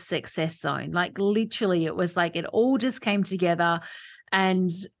effortless success zone. Like literally, it was like it all just came together. And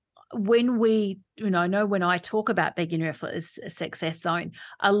when we, I know when I talk about beginner effortless success zone,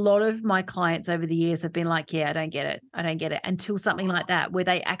 a lot of my clients over the years have been like, yeah, I don't get it. I don't get it, until something like that, where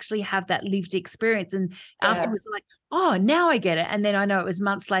they actually have that lived experience. And afterwards, like, oh, now I get it. And then I know it was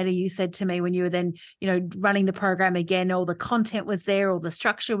months later, you said to me when you were then, running the program again, all the content was there, all the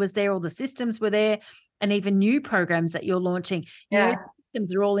structure was there, all the systems were there, and even new programs that you're launching,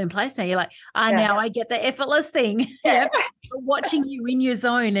 systems are all in place now. You're like, now I get the effortless thing. Yeah. Watching you in your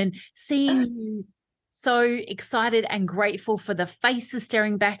zone and seeing you so excited and grateful for the faces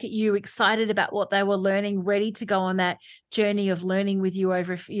staring back at you, excited about what they were learning, ready to go on that journey of learning with you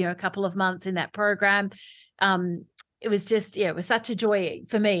over, a couple of months in that program. It was just, it was such a joy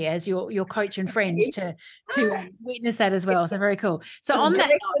for me as your coach and friend to witness that as well. So very cool. So on that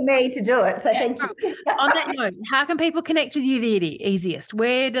note, for me to do it. So thank you. On that note, how can people connect with you the easiest?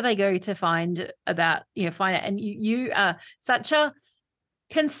 Where do they go to find out? And you are such a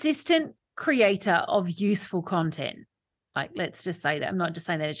consistent creator of useful content. Like, let's just say that. I'm not just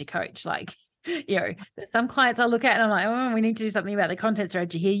saying that as your coach. Like, some clients I look at and I'm like, oh, we need to do something about the content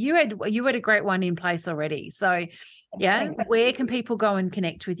strategy here. You had a great one in place already. So where can people go and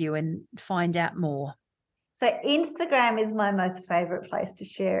connect with you and find out more? So Instagram is my most favorite place to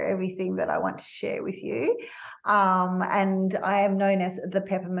share everything that I want to share with you. And I am known as the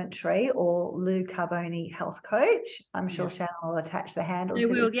Peppermint Tree or Lou Carbone Health Coach. I'm sure Shannon will attach the handle to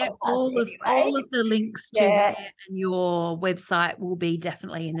this. All of the links to there and your website will be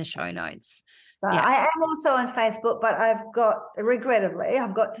definitely in the show notes. I am also on Facebook, but regrettably,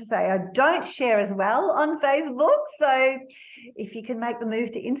 I've got to say, I don't share as well on Facebook. So if you can make the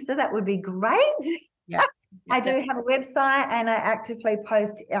move to Insta, that would be great. Yeah. I do have a website and I actively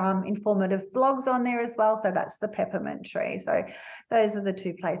post informative blogs on there as well. So that's the Peppermint Tree. So those are the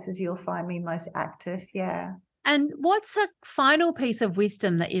two places you'll find me most active. Yeah. And what's a final piece of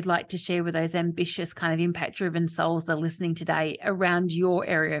wisdom that you'd like to share with those ambitious kind of impact-driven souls that are listening today around your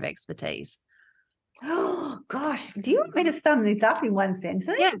area of expertise? Oh, gosh. Do you want me to sum this up in one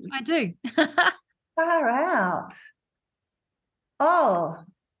sentence? Yeah, I do. Far out. Oh,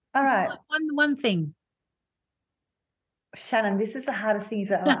 all right. One thing. Shannon, this is the hardest thing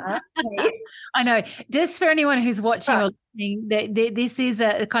you've ever asked me. I know. Just for anyone who's watching or listening, this is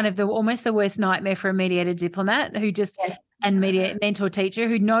a kind of almost the worst nightmare for a mediator diplomat who and mentor teacher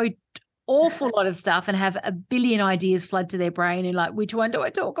who know awful lot of stuff and have a billion ideas flood to their brain and like, which one do I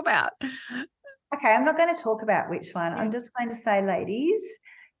talk about? Okay, I'm not going to talk about which one. I'm just going to say, ladies,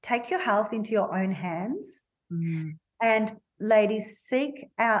 take your health into your own hands. And ladies, seek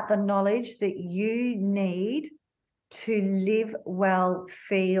out the knowledge that you need to live well,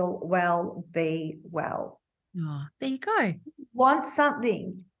 feel well, be well. Oh, there you go. Want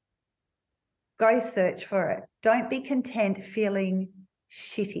something, go search for it. Don't be content feeling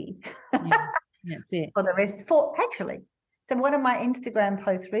shitty. That's it. For the rest, actually. So one of my Instagram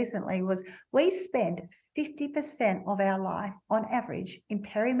posts recently was, we spend 50% of our life on average in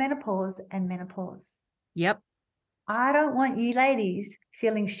perimenopause and menopause. Yep. I don't want you ladies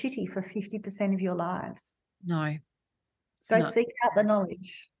feeling shitty for 50% of your lives. No. Go seek out the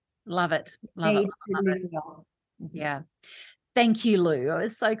knowledge. Love it. Love it. Yeah. Thank you, Lou. It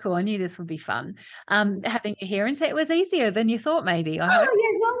was so cool. I knew this would be fun. Having you here, and say it was easier than you thought, maybe. Yes,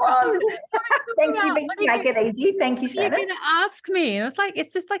 it was. Thank you. But you make it easy. Thank you, Shannon. You're going to ask me. And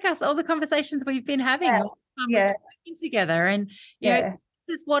it's just like us, all the conversations we've been having working together. And,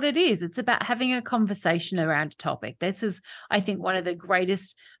 this is what it is. It's about having a conversation around a topic. This is, I think, one of the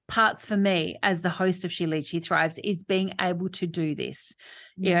greatest parts for me as the host of She Leads, She Thrives is being able to do this,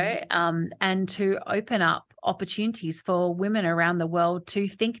 and to open up opportunities for women around the world to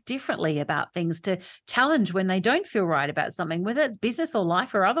think differently about things, to challenge when they don't feel right about something, whether it's business or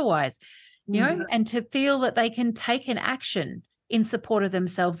life or otherwise, and to feel that they can take an action in support of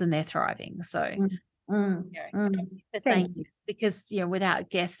themselves and their thriving. So thank you for saying yes, because without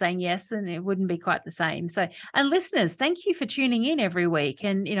guests saying yes, then it wouldn't be quite the same. So, and listeners, thank you for tuning in every week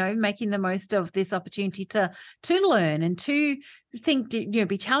and making the most of this opportunity to learn and to think,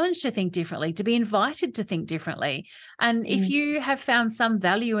 be challenged to think differently, to be invited to think differently. And if you have found some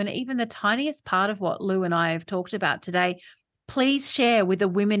value in even the tiniest part of what Lou and I have talked about today, please share with the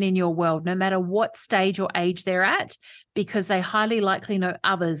women in your world, no matter what stage or age they're at, because they highly likely know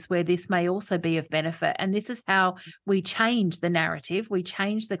others where this may also be of benefit. And this is how we change the narrative, we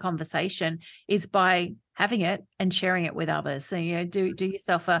change the conversation, is by having it and sharing it with others. So, do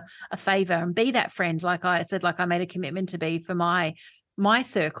yourself a favor and be that friend. Like I said, like I made a commitment to be for my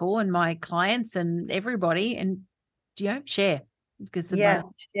circle and my clients and everybody, and share, because yeah.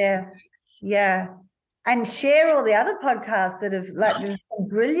 And share all the other podcasts that have, like, there's some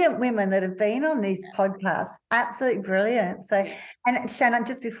brilliant women that have been on these podcasts. Absolutely brilliant. So, and Shannon,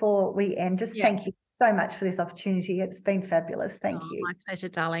 just before we end, just thank you so much for this opportunity. It's been fabulous. Thank you. My pleasure,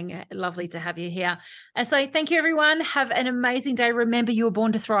 darling. Lovely to have you here. And so thank you, everyone. Have an amazing day. Remember, you were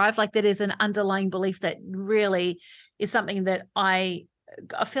born to thrive. Like, that is an underlying belief that really is something that I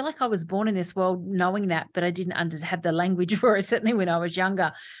feel like I was born in this world knowing that, but I didn't have the language for it, certainly when I was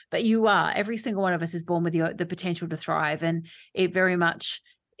younger. But you are. Every single one of us is born with the potential to thrive. And it very much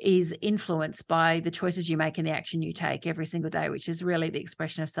is influenced by the choices you make and the action you take every single day, which is really the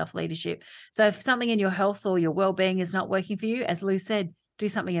expression of self-leadership. So if something in your health or your well-being is not working for you, as Lou said, do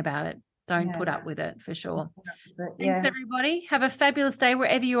something about it. Don't put up with it, for sure. Thanks, everybody. Have a fabulous day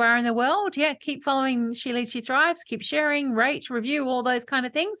wherever you are in the world. Yeah, keep following She Leads, She Thrives. Keep sharing, rate, review, all those kind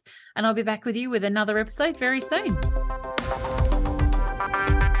of things. And I'll be back with you with another episode very soon.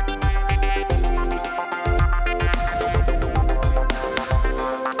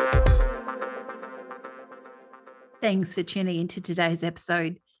 Thanks for tuning into today's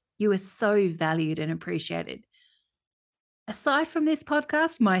episode. You are so valued and appreciated. Aside from this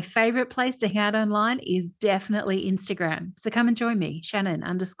podcast, my favorite place to hang out online is definitely Instagram. So come and join me,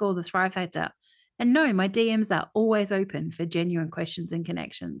 Shannon_the Thrive Factor. And no, my DMs are always open for genuine questions and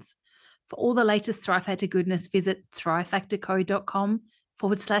connections. For all the latest Thrive Factor goodness, visit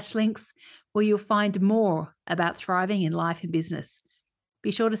thrivefactorco.com/links, where you'll find more about thriving in life and business.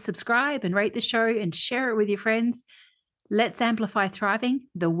 Be sure to subscribe and rate the show and share it with your friends. Let's amplify thriving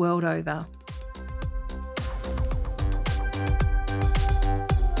the world over.